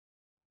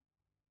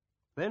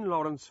Then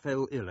Lawrence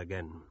fell ill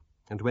again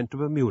and went to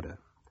Bermuda,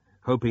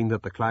 hoping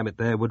that the climate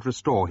there would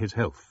restore his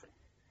health.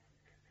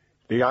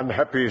 The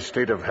unhappy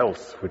state of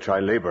health which I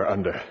labor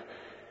under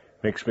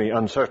makes me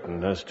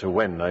uncertain as to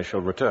when I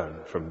shall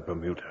return from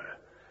Bermuda.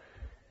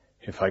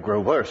 If I grow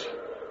worse,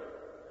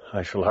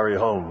 I shall hurry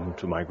home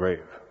to my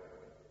grave.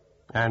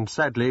 And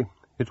sadly,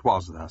 it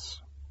was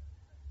thus.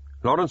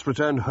 Lawrence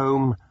returned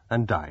home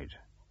and died,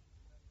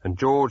 and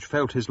George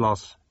felt his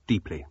loss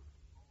deeply.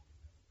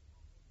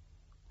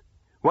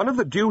 One of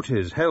the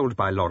duties held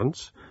by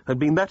Lawrence had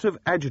been that of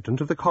adjutant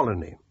of the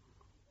colony,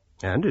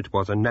 and it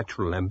was a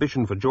natural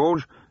ambition for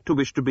George to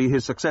wish to be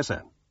his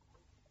successor.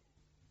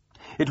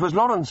 It was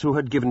Lawrence who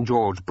had given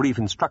George brief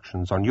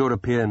instructions on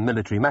European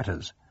military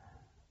matters,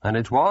 and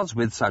it was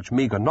with such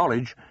meagre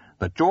knowledge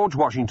that George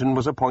Washington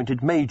was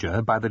appointed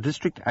Major by the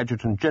District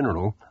Adjutant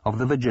General of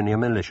the Virginia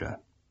Militia.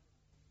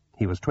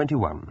 He was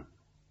 21.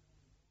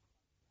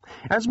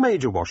 As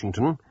Major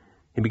Washington,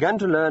 he began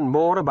to learn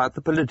more about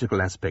the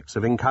political aspects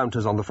of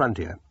encounters on the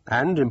frontier,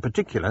 and, in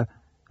particular,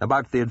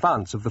 about the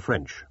advance of the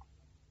French.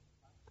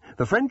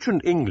 The French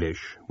and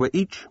English were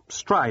each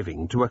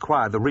striving to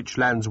acquire the rich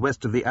lands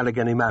west of the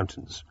Allegheny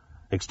Mountains,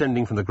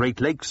 extending from the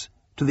Great Lakes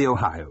to the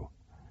Ohio.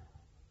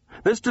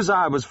 This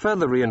desire was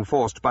further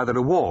reinforced by the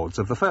rewards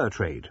of the fur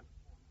trade.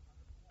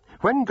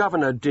 When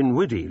Governor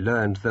Dinwiddie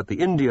learned that the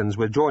Indians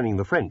were joining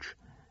the French,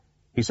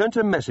 he sent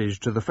a message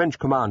to the French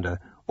commander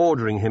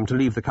ordering him to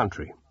leave the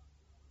country.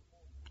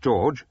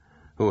 George,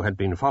 who had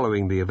been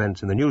following the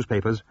events in the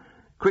newspapers,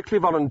 quickly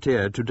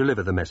volunteered to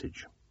deliver the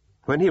message.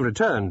 When he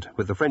returned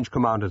with the French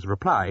commander's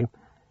reply,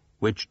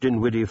 which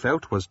Dinwiddie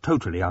felt was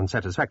totally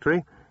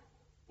unsatisfactory,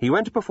 he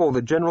went before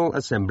the General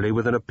Assembly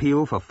with an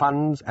appeal for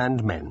funds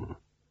and men.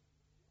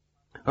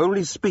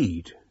 Only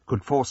speed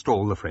could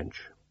forestall the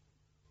French.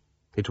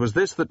 It was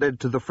this that led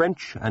to the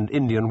French and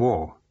Indian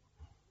War.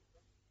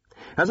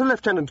 As a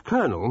lieutenant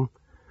colonel,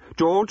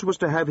 George was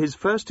to have his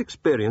first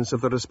experience of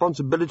the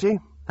responsibility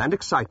and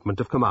excitement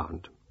of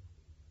command,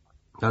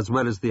 as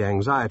well as the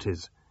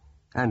anxieties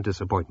and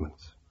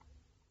disappointments.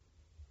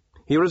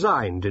 He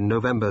resigned in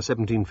November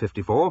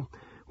 1754,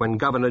 when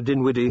Governor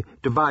Dinwiddie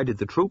divided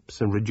the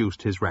troops and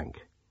reduced his rank.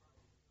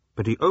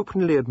 But he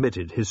openly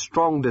admitted his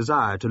strong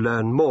desire to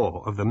learn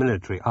more of the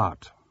military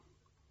art.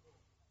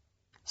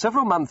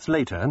 Several months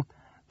later,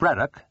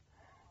 Braddock,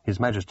 His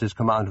Majesty's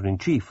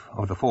Commander-in-Chief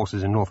of the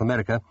forces in North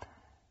America,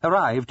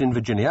 arrived in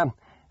Virginia,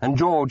 and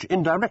George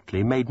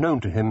indirectly made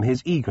known to him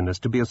his eagerness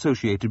to be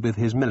associated with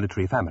his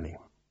military family.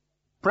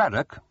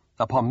 Braddock,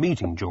 upon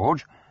meeting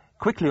George,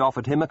 quickly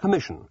offered him a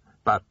commission,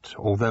 but,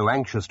 although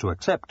anxious to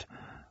accept,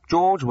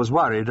 George was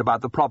worried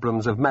about the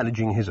problems of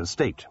managing his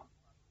estate.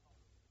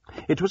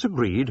 It was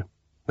agreed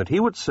that he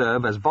would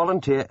serve as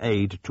volunteer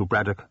aide to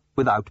Braddock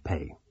without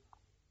pay.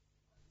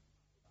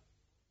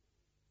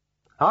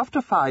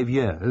 After 5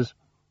 years,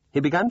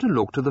 he began to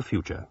look to the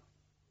future.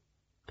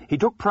 He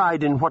took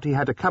pride in what he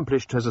had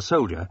accomplished as a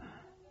soldier,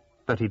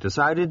 but he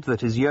decided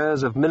that his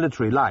years of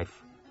military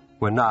life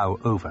were now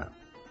over.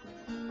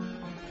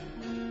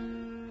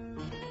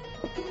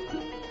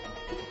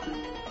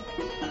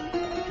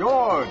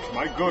 George,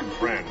 my good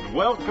friend,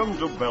 welcome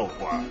to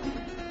Belvoir.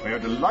 We are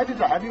delighted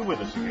to have you with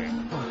us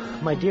again. Oh,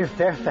 my dear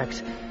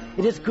Fairfax,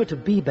 it is good to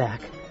be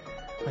back.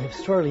 I have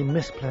sorely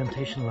missed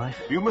plantation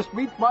life. You must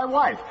meet my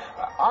wife.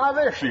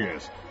 There she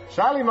is.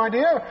 Sally, my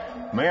dear,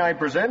 may I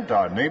present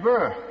our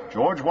neighbor,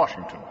 George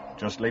Washington,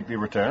 just lately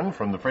returned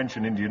from the French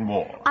and Indian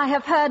War. I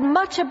have heard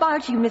much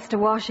about you, Mr.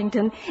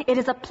 Washington. It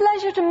is a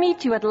pleasure to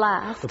meet you at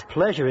last. The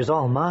pleasure is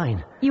all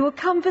mine. You will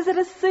come visit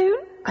us soon?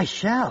 I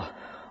shall.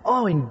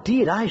 Oh,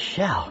 indeed, I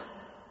shall.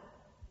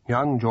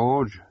 Young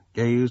George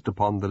gazed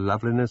upon the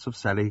loveliness of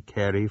Sally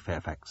Carey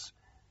Fairfax,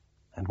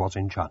 and was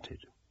enchanted.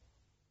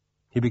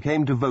 He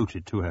became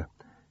devoted to her,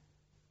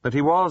 but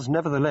he was,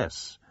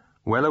 nevertheless,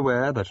 well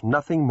aware that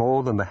nothing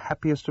more than the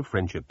happiest of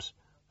friendships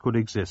could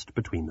exist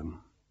between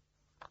them.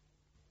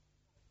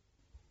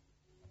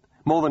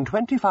 More than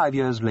 25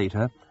 years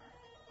later,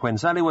 when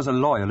Sally was a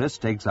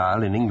loyalist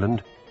exile in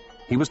England,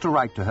 he was to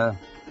write to her,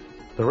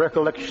 "The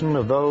recollection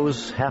of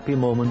those happy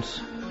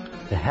moments,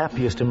 the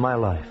happiest in my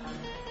life,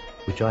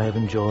 which I have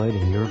enjoyed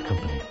in your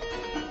company."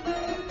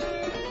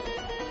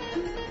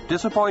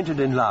 Disappointed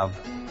in love,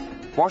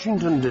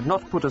 Washington did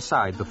not put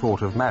aside the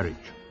thought of marriage.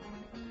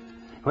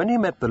 When he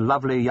met the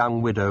lovely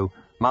young widow,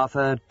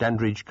 Martha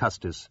Dandridge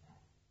Custis,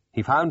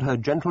 he found her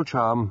gentle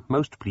charm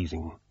most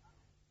pleasing,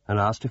 and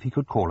asked if he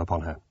could call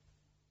upon her.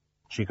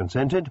 She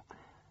consented,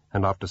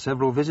 and after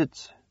several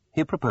visits,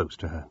 he proposed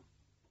to her.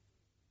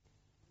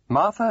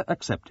 Martha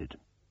accepted,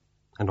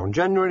 and on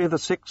January the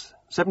 6th,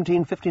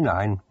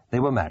 1759, they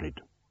were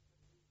married.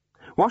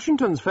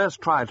 Washington's first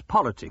try at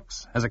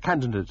politics as a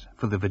candidate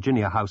for the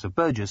Virginia House of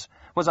Burgess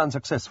was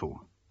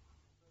unsuccessful.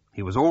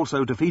 He was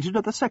also defeated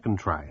at the second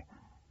try.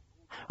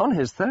 On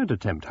his third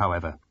attempt,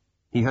 however,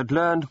 he had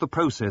learned the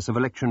process of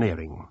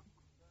electioneering.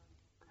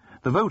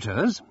 The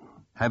voters,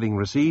 having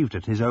received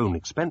at his own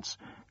expense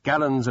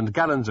gallons and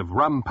gallons of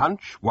rum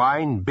punch,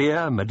 wine,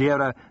 beer,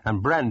 Madeira,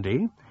 and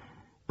brandy,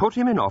 put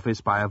him in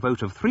office by a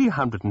vote of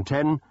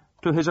 310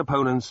 to his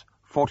opponent's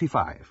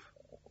 45.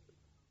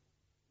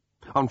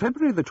 On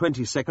February the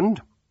 22nd,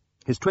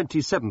 his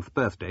 27th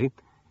birthday,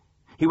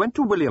 he went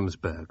to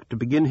Williamsburg to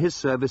begin his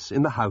service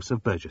in the House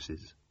of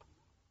Burgesses.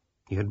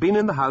 He had been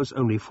in the House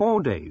only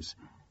 4 days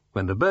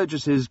when the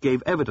Burgesses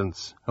gave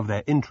evidence of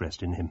their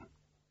interest in him.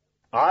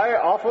 I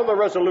offer the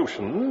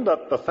resolution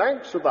that the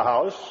thanks of the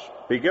House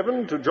be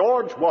given to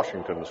George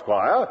Washington,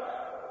 Squire,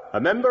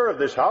 a member of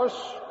this House,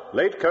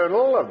 late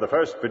Colonel of the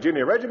 1st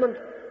Virginia Regiment,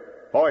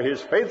 for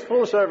his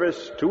faithful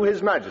service to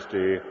His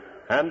Majesty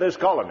and this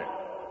colony.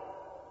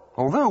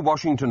 Although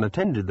Washington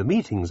attended the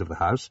meetings of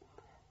the House,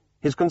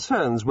 his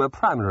concerns were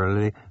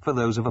primarily for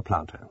those of a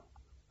planter.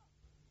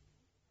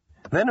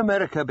 Then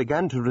America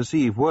began to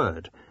receive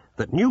word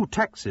that new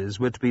taxes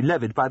were to be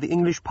levied by the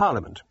English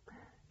Parliament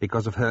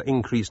because of her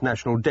increased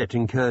national debt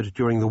incurred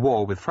during the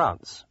war with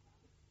France.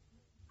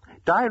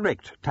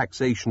 Direct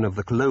taxation of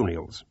the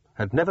colonials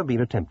had never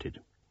been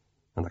attempted,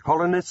 and the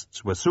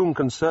colonists were soon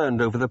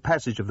concerned over the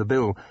passage of the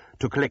bill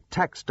to collect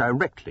tax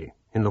directly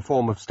in the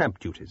form of stamp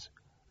duties.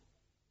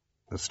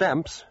 The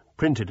stamps,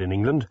 printed in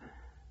England,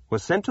 were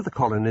sent to the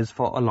colonies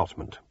for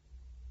allotment.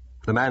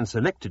 The man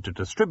selected to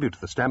distribute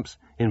the stamps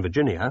in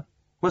Virginia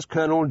was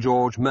Colonel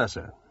George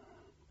Mercer.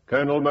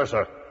 Colonel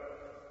Mercer,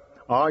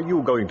 are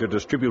you going to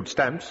distribute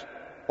stamps,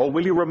 or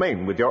will you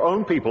remain with your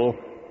own people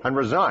and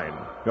resign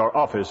your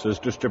office as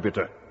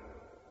distributor?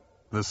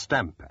 The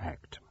Stamp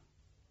Act.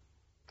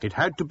 It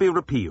had to be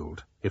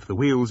repealed if the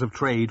wheels of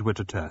trade were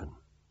to turn.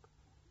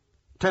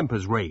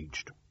 Tempers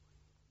raged.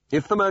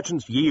 If the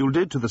merchants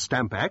yielded to the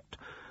Stamp Act,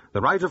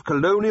 the right of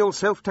colonial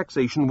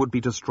self-taxation would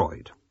be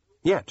destroyed.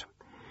 Yet,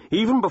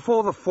 even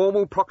before the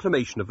formal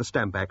proclamation of the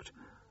Stamp Act,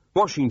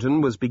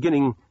 Washington was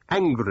beginning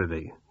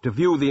angrily to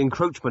view the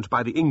encroachment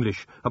by the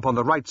English upon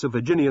the rights of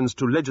Virginians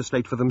to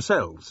legislate for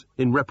themselves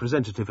in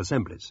representative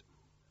assemblies.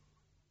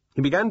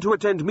 He began to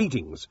attend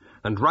meetings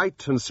and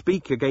write and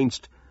speak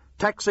against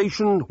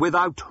taxation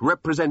without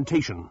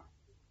representation.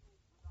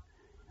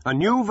 A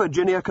new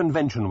Virginia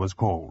Convention was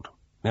called,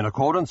 in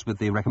accordance with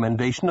the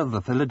recommendation of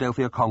the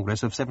Philadelphia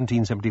Congress of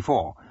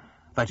 1774,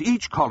 that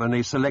each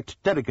colony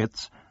select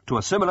delegates to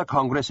a similar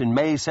Congress in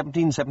May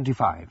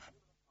 1775.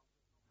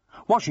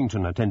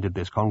 Washington attended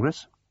this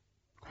Congress,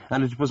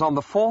 and it was on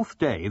the 4th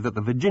day that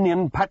the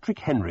Virginian Patrick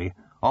Henry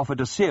offered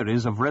a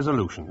series of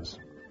resolutions.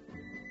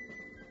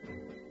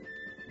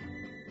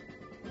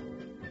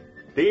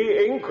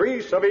 The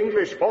increase of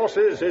English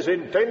forces is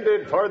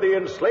intended for the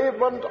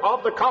enslavement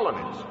of the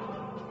colonies.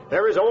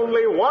 There is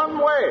only one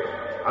way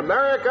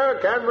America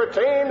can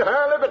retain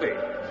her liberty.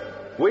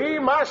 We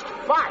must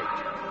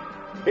fight.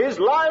 Is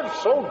life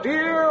so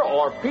dear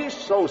or peace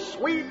so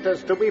sweet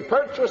as to be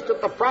purchased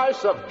at the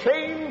price of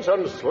chains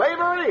and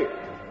slavery?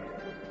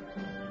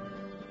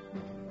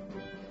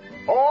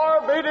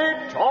 Forbid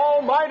it,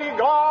 Almighty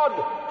God.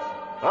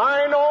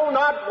 I know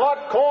not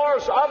what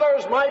course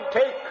others might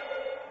take,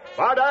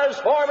 but as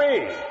for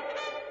me,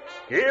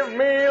 give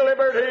me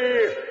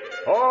liberty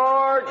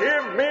or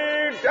give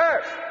me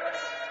death.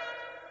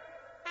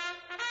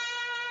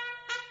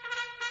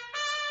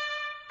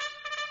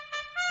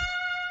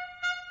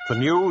 The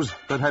news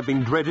that had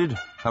been dreaded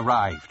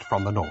arrived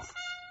from the north.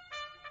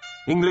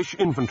 English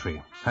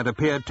infantry had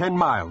appeared 10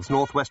 miles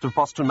northwest of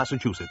Boston,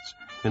 Massachusetts,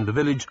 in the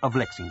village of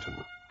Lexington.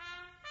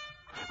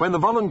 When the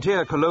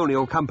volunteer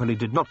colonial company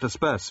did not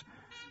disperse,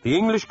 the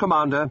English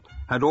commander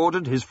had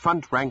ordered his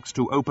front ranks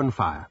to open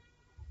fire.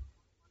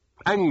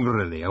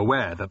 Angrily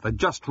aware that the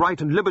just right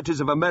and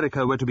liberties of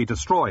America were to be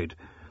destroyed,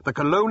 the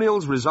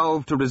colonials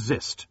resolved to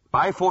resist,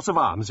 by force of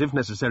arms if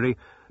necessary,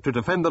 to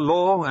defend the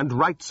law and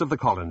rights of the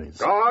colonies.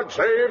 God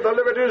save the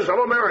liberties of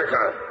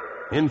America!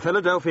 In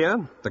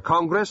Philadelphia, the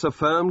Congress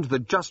affirmed the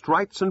just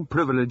rights and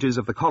privileges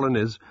of the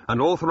colonies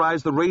and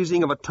authorized the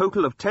raising of a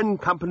total of 10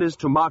 companies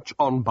to march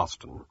on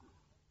Boston.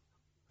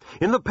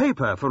 In the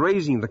paper for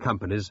raising the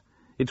companies,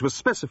 it was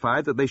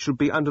specified that they should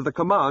be under the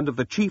command of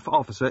the chief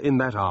officer in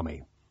that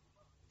army.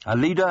 A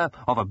leader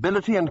of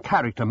ability and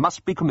character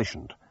must be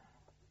commissioned,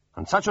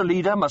 and such a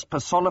leader must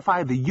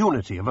personify the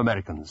unity of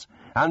Americans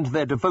and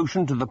their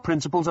devotion to the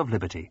principles of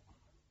liberty.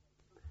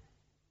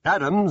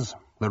 Adams,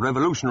 the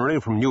revolutionary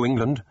from New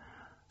England,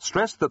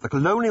 stressed that the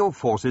colonial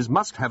forces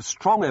must have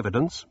strong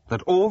evidence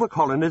that all the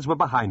colonies were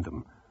behind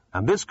them,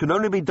 and this could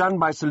only be done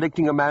by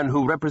selecting a man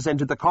who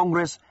represented the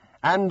Congress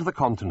and the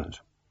continent.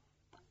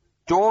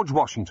 George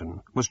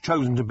Washington was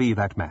chosen to be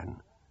that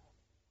man,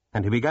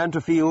 and he began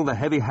to feel the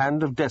heavy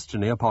hand of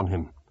destiny upon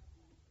him.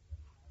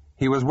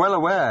 He was well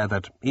aware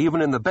that,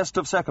 even in the best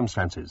of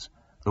circumstances,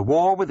 the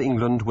war with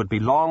England would be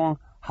long,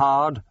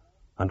 hard,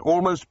 and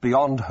almost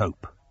beyond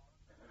hope.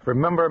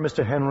 Remember,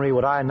 Mr. Henry,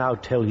 what I now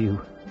tell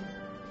you.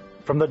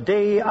 From the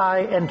day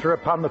I enter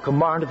upon the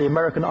command of the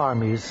American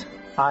armies,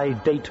 I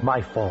date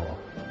my fall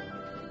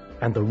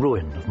and the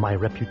ruin of my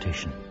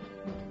reputation.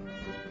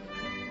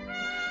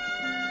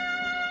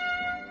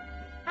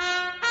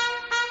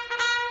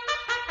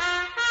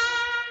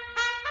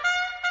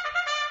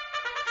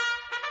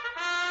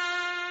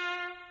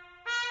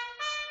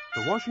 The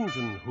Mr.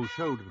 Washington, who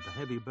shouldered the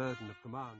heavy burden of command,